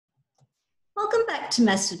back to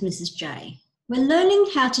Maths with Mrs. J. We're learning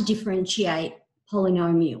how to differentiate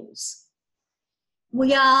polynomials.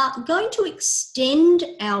 We are going to extend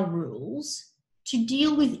our rules to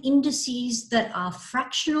deal with indices that are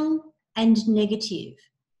fractional and negative.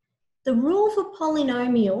 The rule for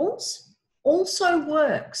polynomials also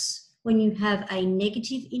works when you have a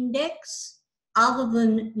negative index other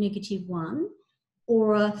than -1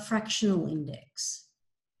 or a fractional index.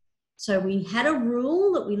 So we had a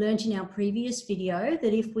rule that we learned in our previous video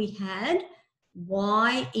that if we had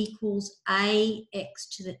y equals ax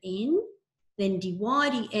to the n, then dy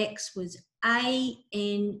dx was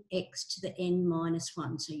an x to the n minus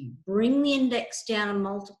 1. So you bring the index down and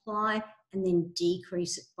multiply and then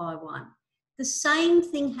decrease it by 1. The same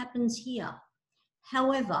thing happens here.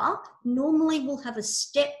 However, normally we'll have a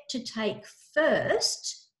step to take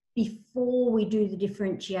first before we do the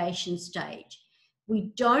differentiation stage.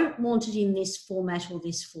 We don't want it in this format or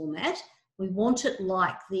this format. We want it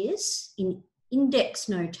like this in index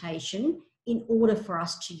notation in order for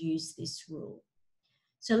us to use this rule.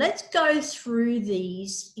 So let's go through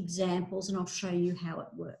these examples and I'll show you how it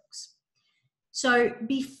works. So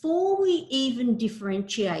before we even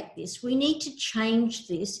differentiate this, we need to change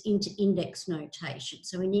this into index notation.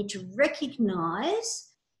 So we need to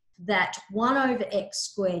recognise that 1 over x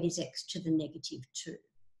squared is x to the -2.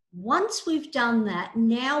 Once we've done that,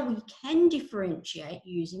 now we can differentiate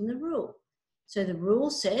using the rule. So the rule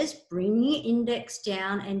says bring your index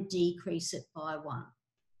down and decrease it by 1.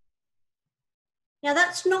 Now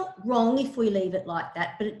that's not wrong if we leave it like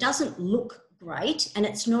that, but it doesn't look great and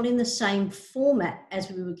it's not in the same format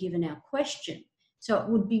as we were given our question. So it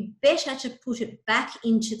would be better to put it back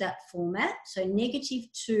into that format. So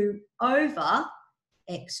 -2 over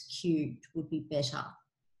x cubed would be better.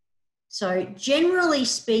 So generally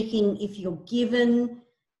speaking, if you're given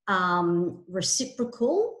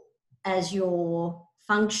reciprocal as your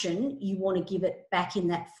function, you want to give it back in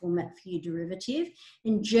that format for your derivative.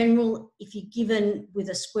 In general, if you're given with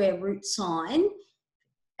a square root sign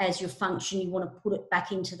as your function, you want to put it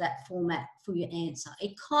back into that format for your answer.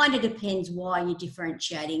 It kind of depends why you're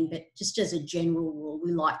differentiating, but just as a general rule,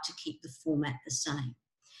 we like to keep the format the same.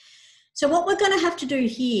 So what we're going to have to do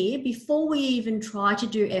here, before we even try to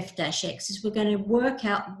do f dash x, is we're going to work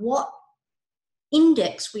out what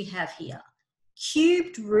index we have here.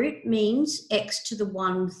 Cubed root means x to the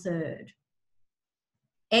 1/3.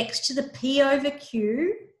 X to the p over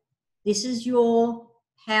q, this is your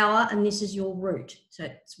power and this is your root. So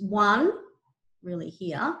it's 1 really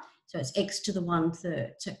here. So it's x to the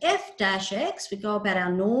 1/3. So f dash x, we go about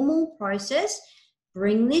our normal process,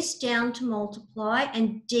 bring this down to multiply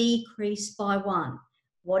and decrease by 1.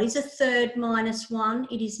 What is 1/3 minus 1?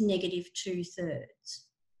 It is -2/3.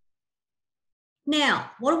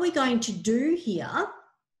 Now, what are we going to do here?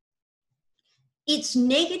 It's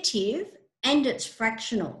negative and it's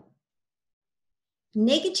fractional.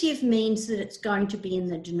 Negative means that it's going to be in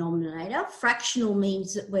the denominator. Fractional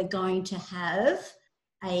means that we're going to have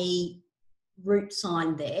a root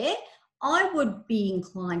sign there. I would be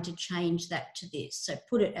inclined to change that to this. So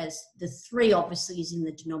put it as the 3 obviously is in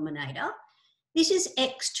the denominator. This is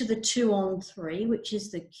x to the 2/3, which is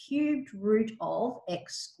the cubed root of x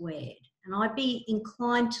squared. And I'd be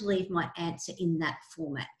inclined to leave my answer in that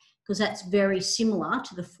format because that's very similar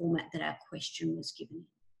to the format that our question was given.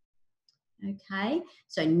 Okay,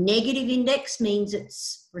 so negative index means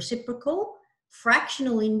it's reciprocal.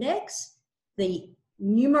 Fractional index, the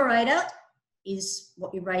numerator is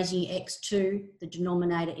what you're raising your x to, the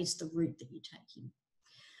denominator is the root that you're taking.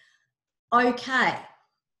 Okay,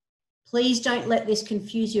 please don't let this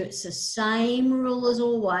confuse you. It's the same rule as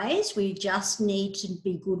always. We just need to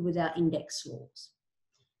be good with our index rules.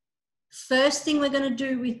 First thing we're going to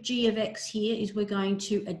do with g of x here is we're going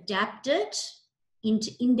to adapt it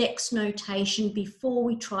into index notation before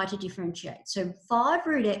we try to differentiate. So 5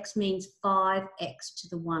 root x means 5x to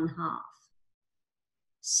the 1/2.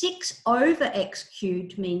 6 over x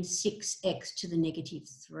cubed means 6x to the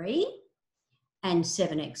 -3. And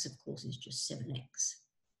 7x, of course, is just 7x.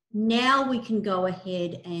 Now we can go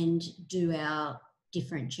ahead and do our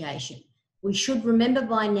differentiation. We should remember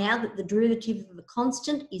by now that the derivative of a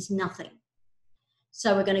constant is nothing.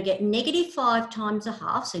 So we're going to get -5 times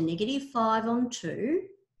 1/2, so -5 on 2,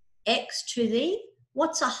 x to the,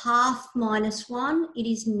 what's 1/2 minus 1? It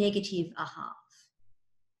is -1/2.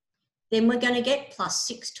 Then we're going to get plus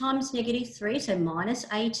 6 times -3, so minus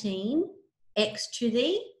 18, x to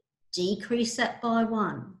the, decrease that by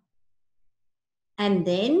 1. And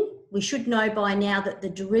then we should know by now that the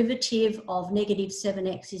derivative of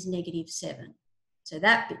 -7x is -7. So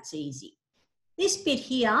that bit's easy. This bit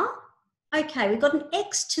here, okay, we've got an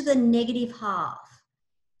x to the -1/2.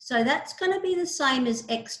 So that's going to be the same as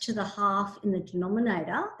x to the half in the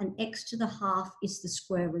denominator, and x to the half is the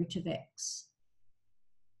square root of x.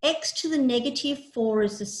 X to the negative 4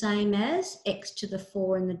 is the same as x to the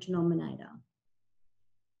 4 in the denominator.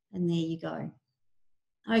 And there you go.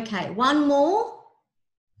 Okay, one more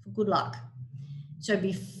for good luck. So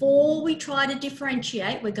before we try to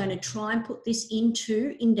differentiate, we're going to try and put this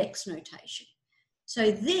into index notation.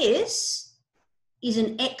 So this is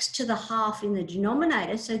an x to the half in the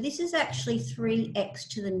denominator. So this is actually 3x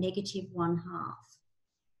to the negative 1/2.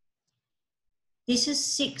 This is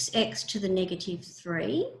 6x to the negative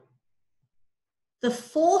 3. The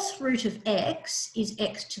fourth root of x is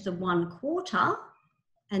x to the 1/4.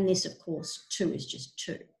 And this, of course, 2 is just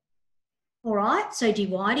 2. All right, so dy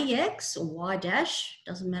dx, or y dash,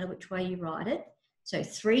 doesn't matter which way you write it. So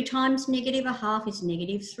 3 times negative 1/2 is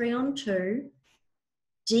negative 3 on 2.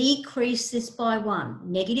 Decrease this by 1.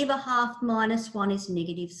 Negative 1/2 minus 1 is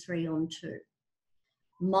negative 3 on 2.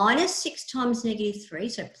 Minus 6 times negative 3,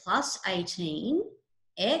 so plus 18,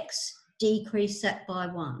 x, decrease that by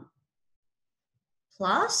 1.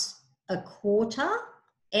 Plus 1/4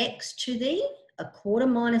 x to the 1/4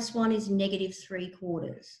 minus 1 is negative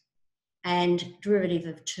 3/4. And derivative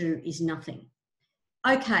of 2 is nothing.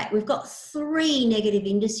 Okay, we've got 3 negative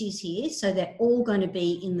indices here, so they're all going to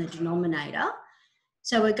be in the denominator.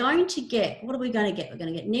 So we're going to get, what are we going to get? We're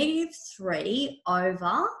going to get negative 3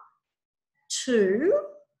 over 2.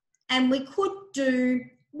 And we could do,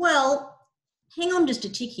 well, hang on just a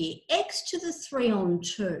tick here. X to the 3 on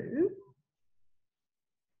 2.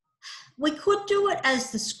 We could do it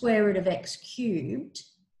as the square root of x cubed,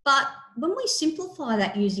 but when we simplify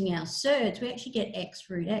that using our surds, we actually get x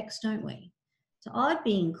root x, don't we? So I'd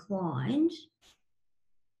be inclined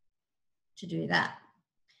to do that.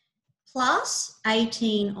 Plus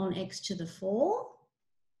 18 on x to the 4,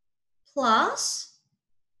 plus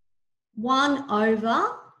 1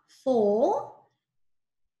 over 4,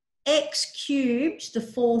 x cubed, the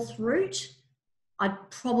fourth root.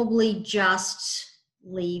 I'd probably just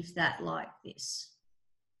leave that like this.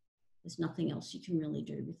 There's nothing else you can really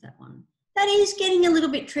do with that one. That is getting a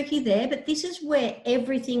little bit tricky there, but this is where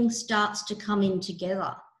everything starts to come in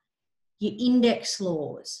together. Your index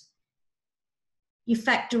laws, your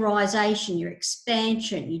factorisation, your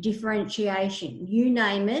expansion, your differentiation, you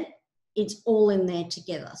name it, it's all in there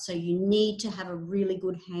together. So you need to have a really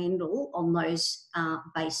good handle on those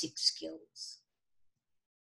basic skills.